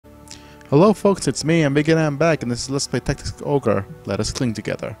Hello folks, it's me, I'm Biggy and I'm back, and this is Let's Play Tactics Ogre. Let us cling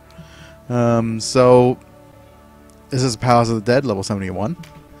together. So this is Palace of the Dead, level 71.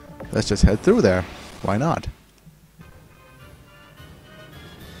 Let's just head through there. Why not?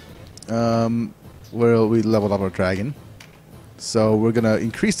 We leveled up our dragon. So we're gonna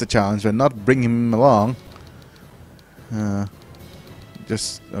increase the challenge and not bring him along.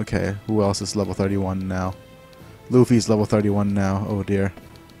 Okay, who else is level 31 now? Luffy's level 31 now, oh dear.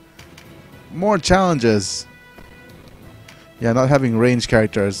 More challenges. Yeah, not having range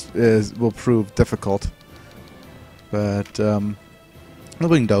characters will prove difficult. But I'll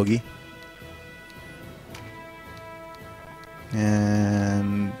bring Dogi.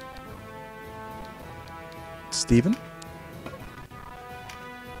 And Steven?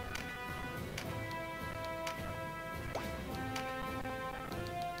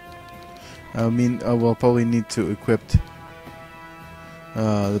 We'll probably need to equip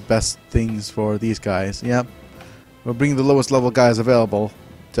the best things for these guys. Yep. We'll bring the lowest level guys available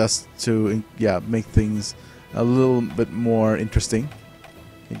just to make things a little bit more interesting.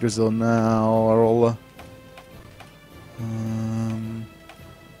 Yggdrasil now, Arola. I'm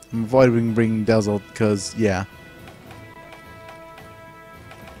avoiding bringing Dazzle because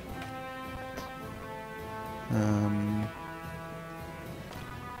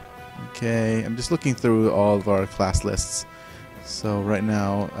okay, I'm just looking through all of our class lists. So right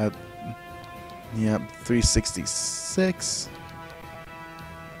now at 366.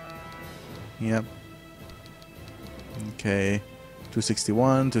 Yep. Okay.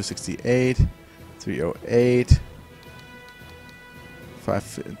 261, 268, 308,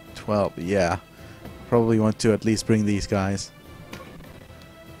 512. Yeah. Probably want to at least bring these guys.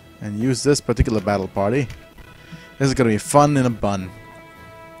 And use this particular battle party. This is gonna be fun in a bun.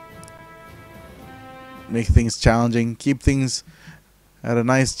 Make things challenging, keep things at a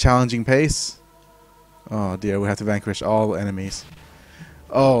nice challenging pace. Oh dear, we have to vanquish all enemies.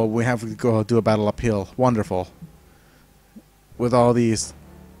 Oh, we have to go do a battle uphill. Wonderful. With all these...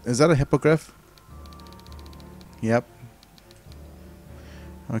 Is that a hippogriff? Yep.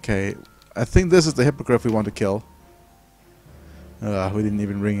 Okay, I think this is the hippogriff we want to kill. We didn't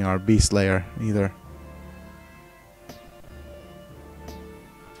even bring our beast layer either.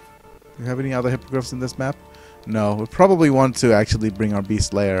 Do you have any other hippogriffs in this map? No, we probably want to actually bring our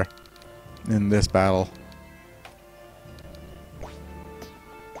beast layer in this battle.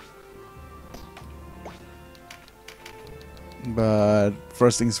 But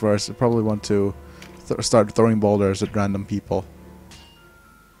first things first, I probably want to start throwing boulders at random people.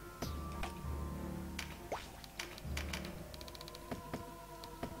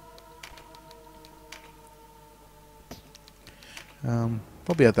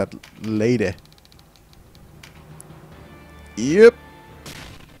 Probably at that lady. Yep.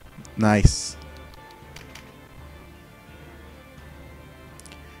 Nice.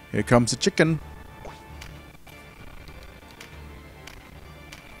 Here comes the chicken.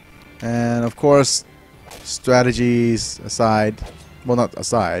 And of course, strategies aside, well, not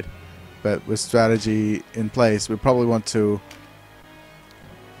aside, but with strategy in place, we probably want to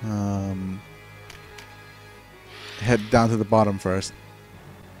head down to the bottom first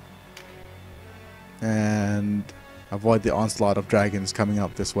and avoid the onslaught of dragons coming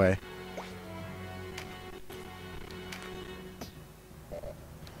up this way.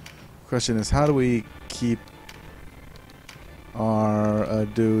 Question is, how do we keep our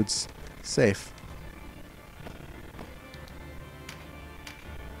dudes safe?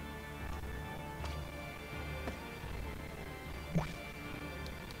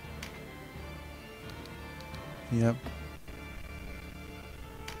 Yep.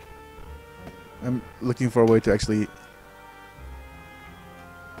 I'm looking for a way to actually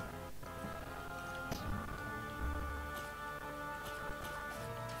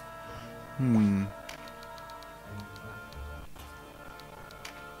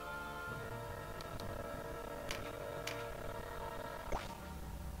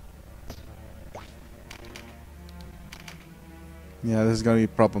yeah, this is gonna be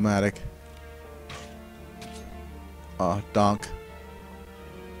problematic. Oh, donk.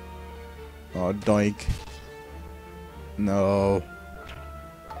 Oh, doink. No.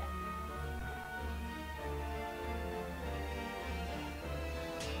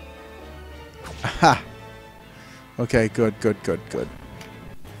 Aha! Okay, good.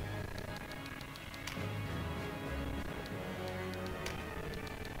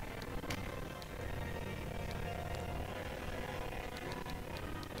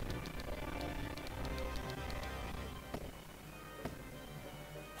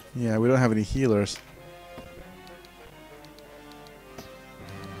 Yeah, we don't have any healers.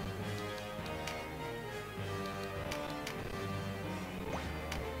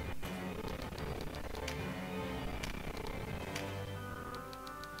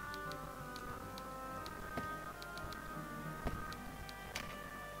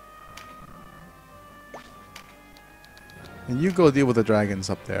 And you go deal with the dragons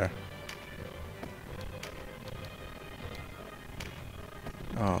up there.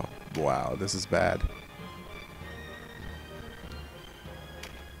 Oh, wow, this is bad.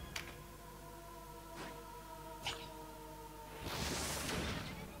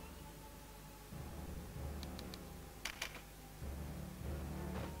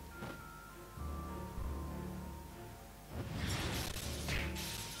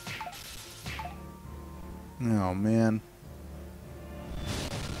 Oh, man.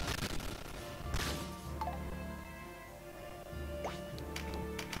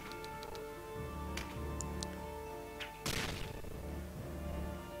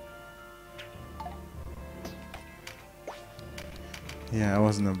 Yeah, it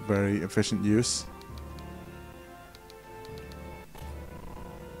wasn't a very efficient use.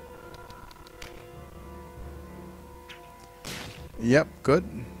 Yep, good.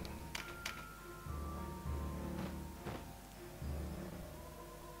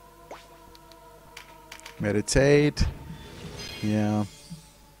 Meditate. Yeah.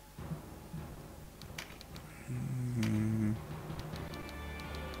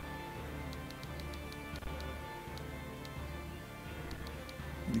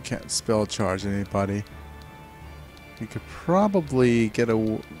 You can't spell charge anybody. You could probably get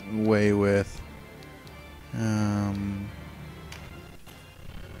away with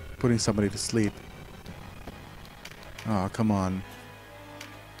putting somebody to sleep. Oh, come on.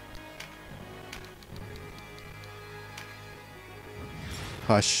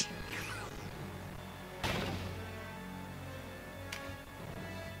 Hush.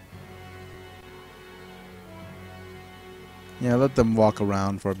 Yeah, let them walk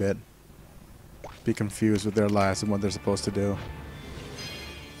around for a bit. Be confused with their lives and what they're supposed to do.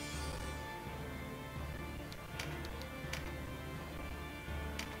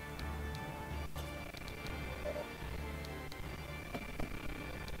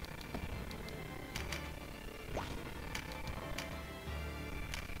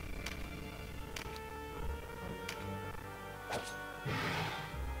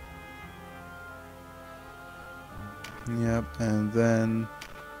 Yep, and then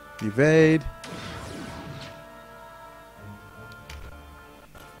evade.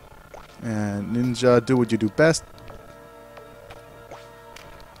 And ninja, do what you do best.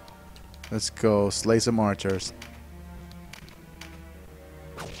 Let's go slay some archers.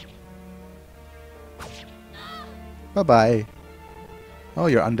 Bye-bye. Oh,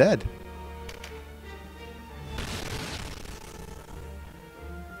 you're undead.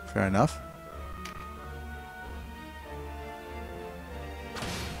 Fair enough.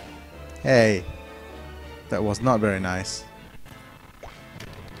 Hey. That was not very nice.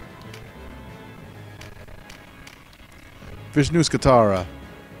 Vishnu's Katara.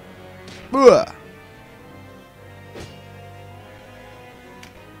 Blah!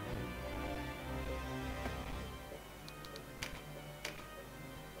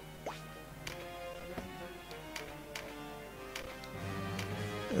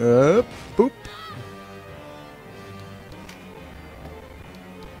 Boop.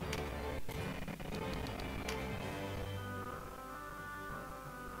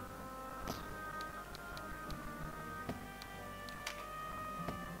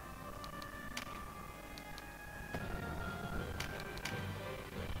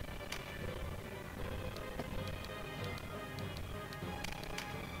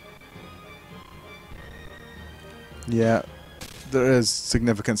 Yeah, there is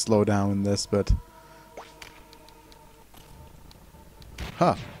significant slowdown in this, but...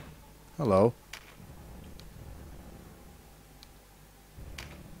 Huh. Hello.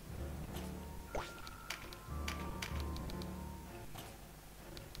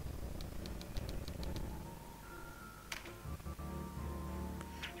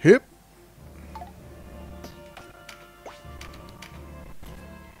 Hip.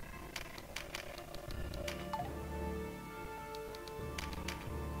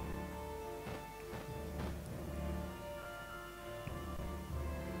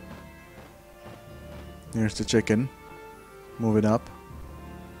 Here's the chicken. Moving up.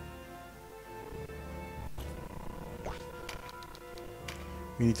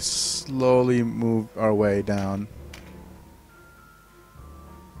 We need to slowly move our way down.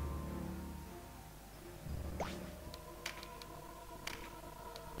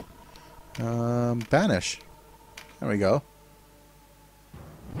 Banish. There we go.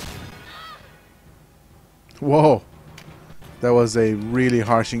 Whoa. That was a really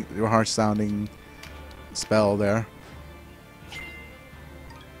harsh sounding spell there.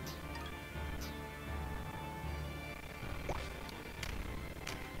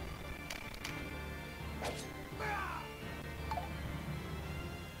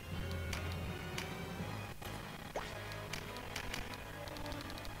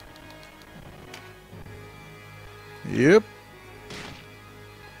 Yep.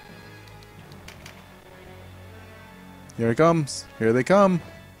 Here it comes. Here they come.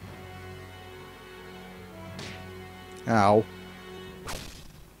 Ow.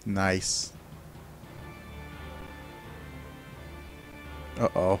 Nice.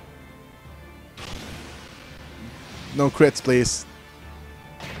 Uh-oh. No crits, please.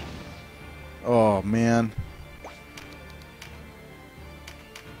 Oh, man.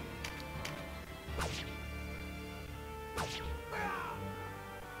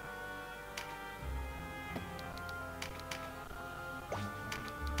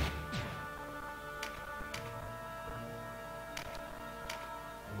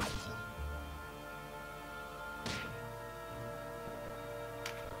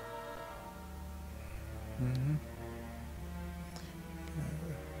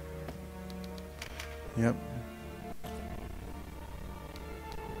 Yep.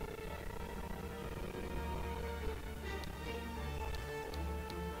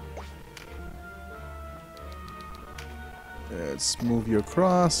 Let's move you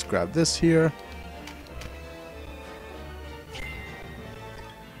across. Grab this here.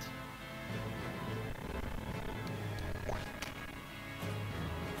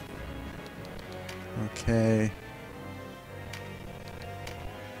 Okay.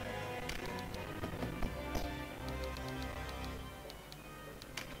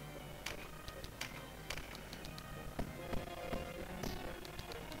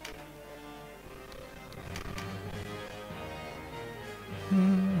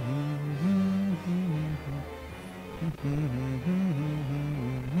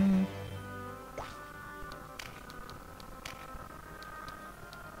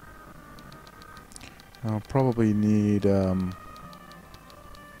 I'll probably need to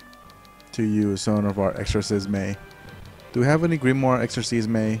use one of our Exorcisme. Do we have any Grimoire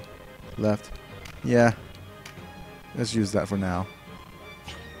Exorcisme left? Yeah. Let's use that for now.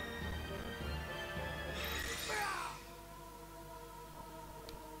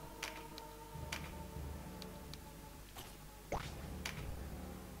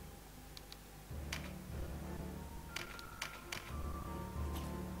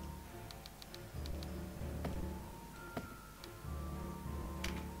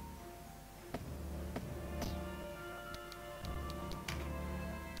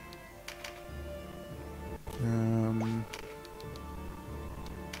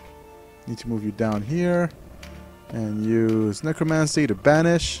 Need to move you down here and use Necromancy to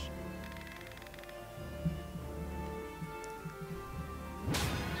banish.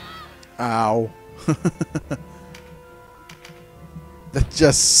 Ow. That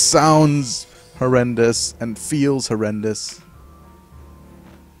just sounds horrendous and feels horrendous.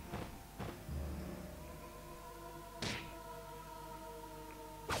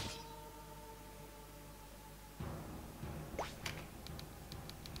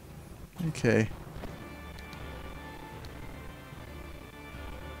 Okay.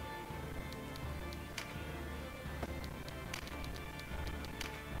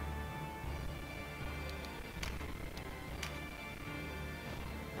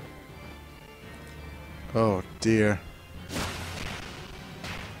 Oh dear.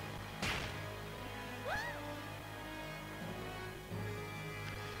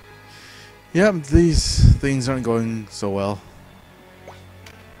 Yep, these things aren't going so well.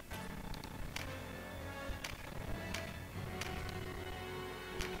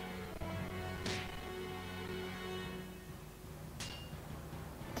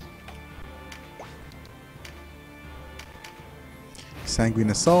 Sanguine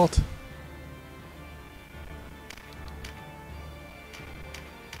Assault.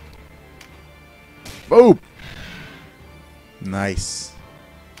 Boom! Nice.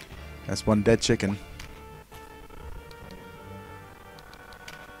 That's one dead chicken.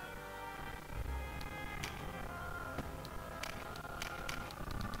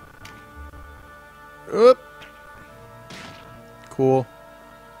 Oop. Cool.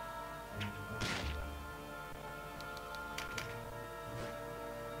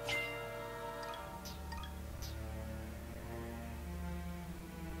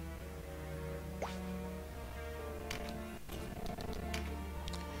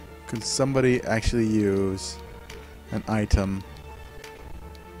 Could somebody actually use an item?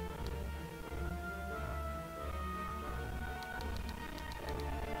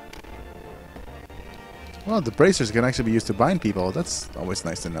 Well, the bracers can actually be used to bind people. That's always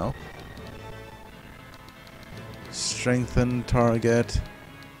nice to know. Strengthen target.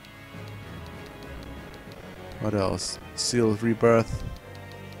 What else? Seal of Rebirth.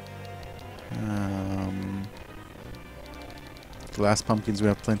 Glass pumpkins we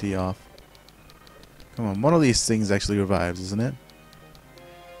have plenty of. Come on, one of these things actually revives, isn't it?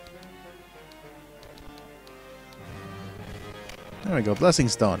 There we go, Blessing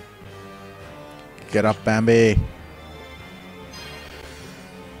Stone. Get up, Bambi.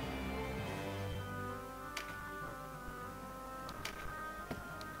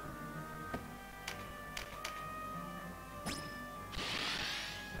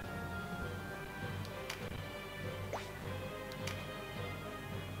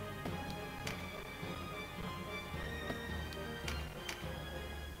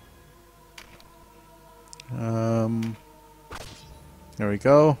 There we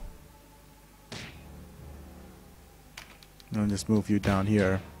go. I'll just move you down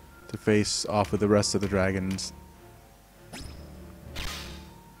here to face off with the rest of the dragons.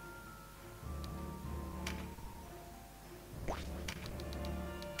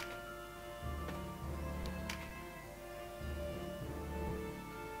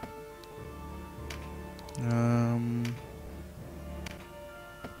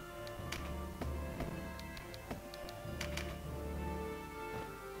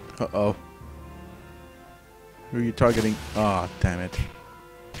 Uh-oh. Who are you targeting? Ah, oh, damn it.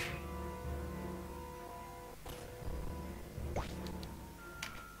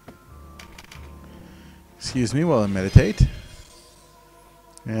 Excuse me while I meditate.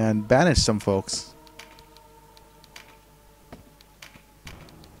 And banish some folks.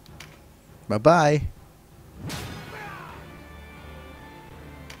 Bye-bye.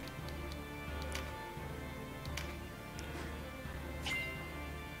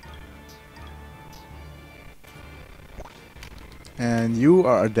 And you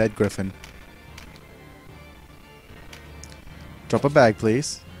are a dead griffin. Drop a bag,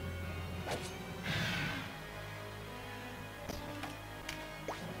 please.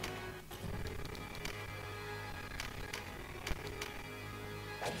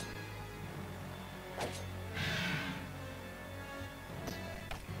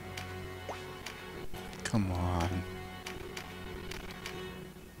 Come on.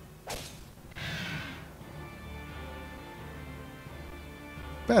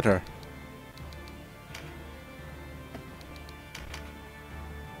 Better.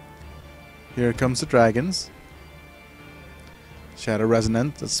 Here comes the dragons. Shadow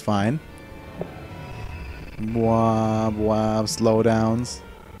Resonant, that's fine. Wab wab, slowdowns.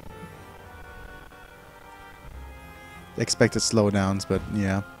 Expected slowdowns, but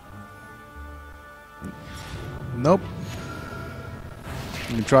yeah. Nope.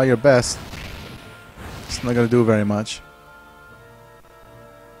 You can try your best. It's not gonna do very much.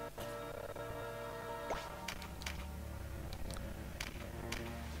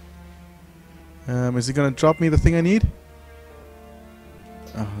 Is he gonna drop me the thing I need?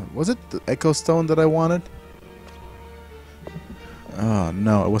 Was it the Echo Stone that I wanted? Oh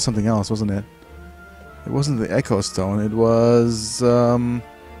no, it was something else, wasn't it? It wasn't the Echo Stone, it was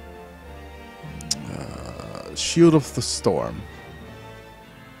Shield of the Storm.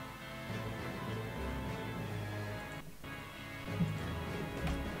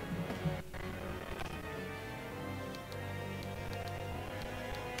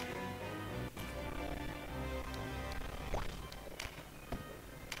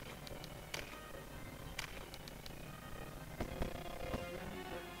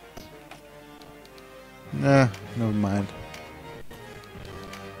 Nah, never mind.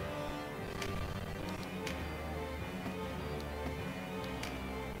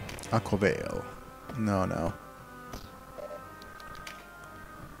 Aquavale. No, no.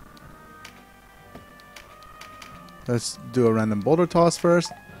 Let's do a random boulder toss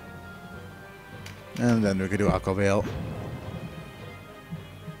first. And then we can do Aquavale.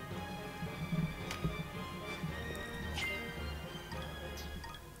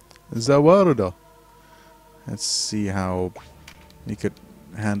 Zawarudo. Let's see how we could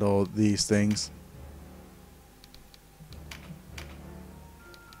handle these things.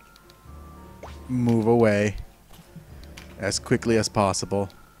 Move away as quickly as possible.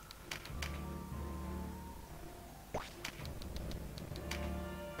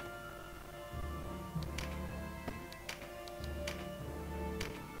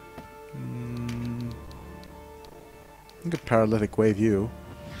 I could paralytic wave you.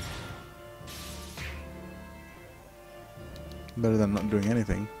 Better than not doing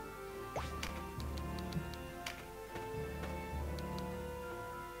anything.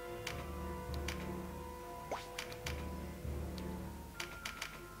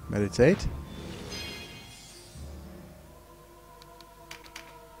 Meditate.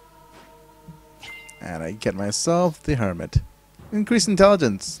 And I get myself the Hermit. Increased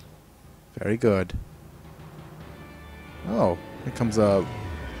intelligence. Very good. Oh, here comes a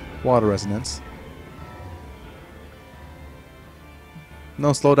water resonance.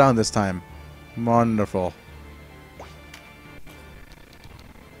 No, slow down this time. Wonderful.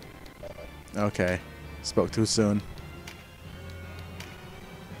 Okay. Spoke too soon.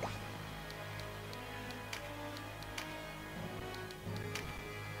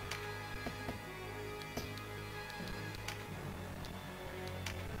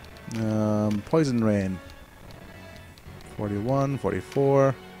 Poison Rain. 41,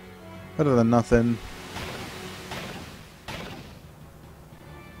 44. Better than nothing.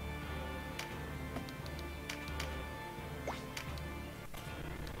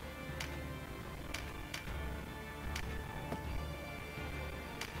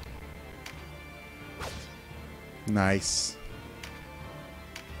 Nice.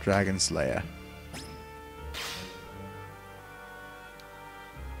 Dragon Slayer.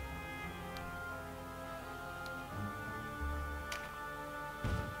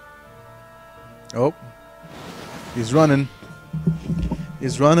 Oh. He's running.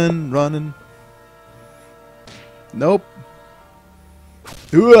 He's running. Nope.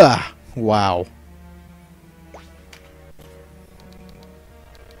 Ooh, wow.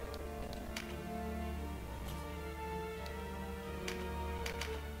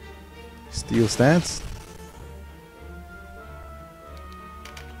 Steel stance.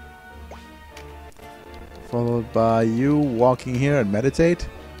 Followed by you walking here and meditate.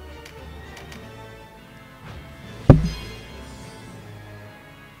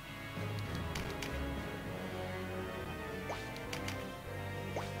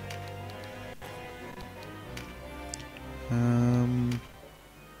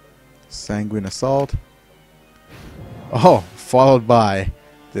 Sanguine Assault. Oh, followed by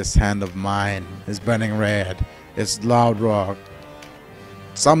this hand of mine is burning red. It's loud rock.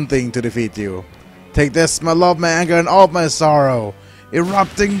 Something to defeat you. Take this, my love, my anger, and all of my sorrow.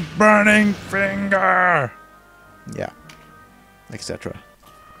 Erupting, burning finger. Yeah, etc.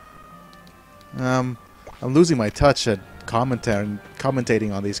 I'm losing my touch at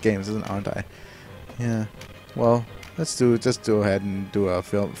commentating on these games, aren't I? Yeah. Well, let's just go ahead and do a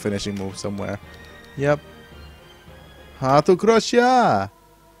finishing move somewhere. Yep. Hatu Krosha!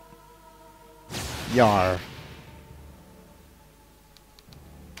 Yar.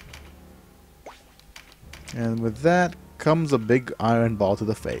 And with that comes a big iron ball to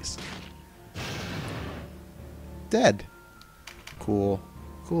the face. Dead. Cool.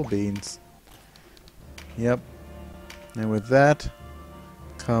 Cool beans. Yep. And with that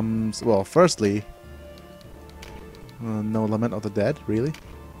comes, well, firstly, no Lament of the Dead, really.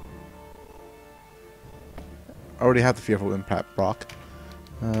 I already have the Fearful Impact proc.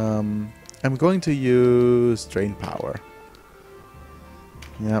 I'm going to use Drain Power.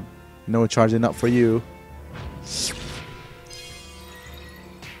 Yep. No charging up for you.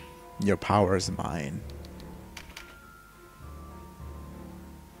 Your power is mine.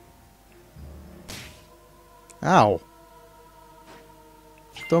 Ow.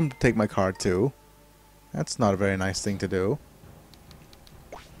 Don't take my card too. That's not a very nice thing to do.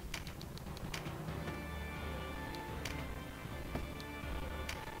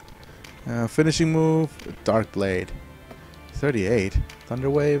 Finishing move, Dark Blade. 38. Thunder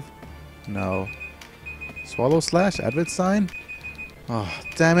Wave? No. Swallow Slash? Advent Sign? Oh,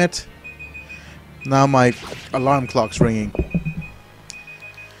 damn it. Now my alarm clock's ringing.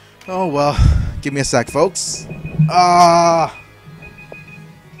 Oh well. Give me a sec, folks. Ah!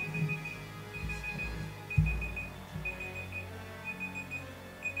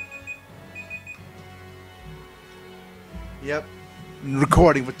 Yep. Been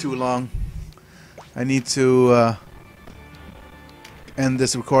recording for too long. I need to end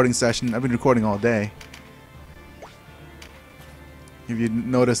this recording session. I've been recording all day. If you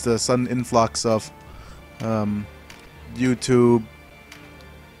notice the sudden influx of YouTube.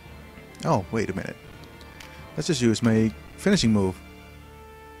 Oh, wait a minute. Let's just use my finishing move.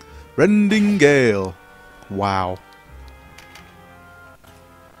 Rending Gale. Wow.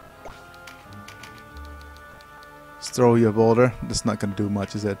 Let's throw you a boulder. That's not going to do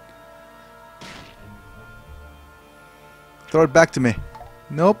much, is it? Throw it back to me.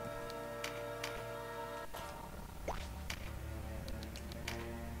 Nope.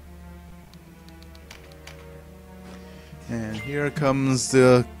 And here comes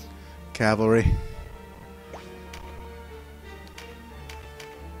the cavalry.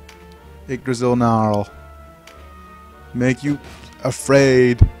 Yggdrasil Gnarl. Make you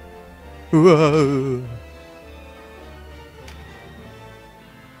afraid. Whoa.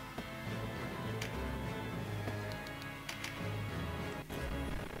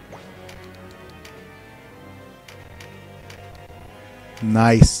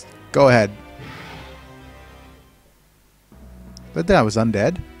 Nice. Go ahead. But that was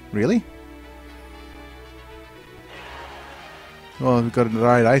undead. Really? Well, we got the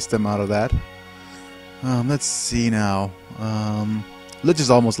right item out of that. Let's see now. Lich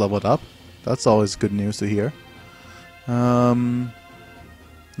is almost leveled up. That's always good news to hear. Nothing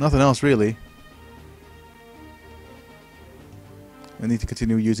else really. I need to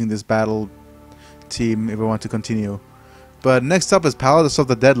continue using this battle team if I want to continue. But next up is Paladins of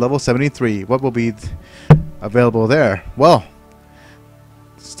the Dead level 73. What will be available there? Well,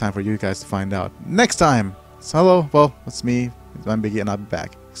 it's time for you guys to find out. Next time! So hello, well, it's me. I'm Biggy and I'll be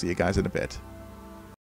back. See you guys in a bit.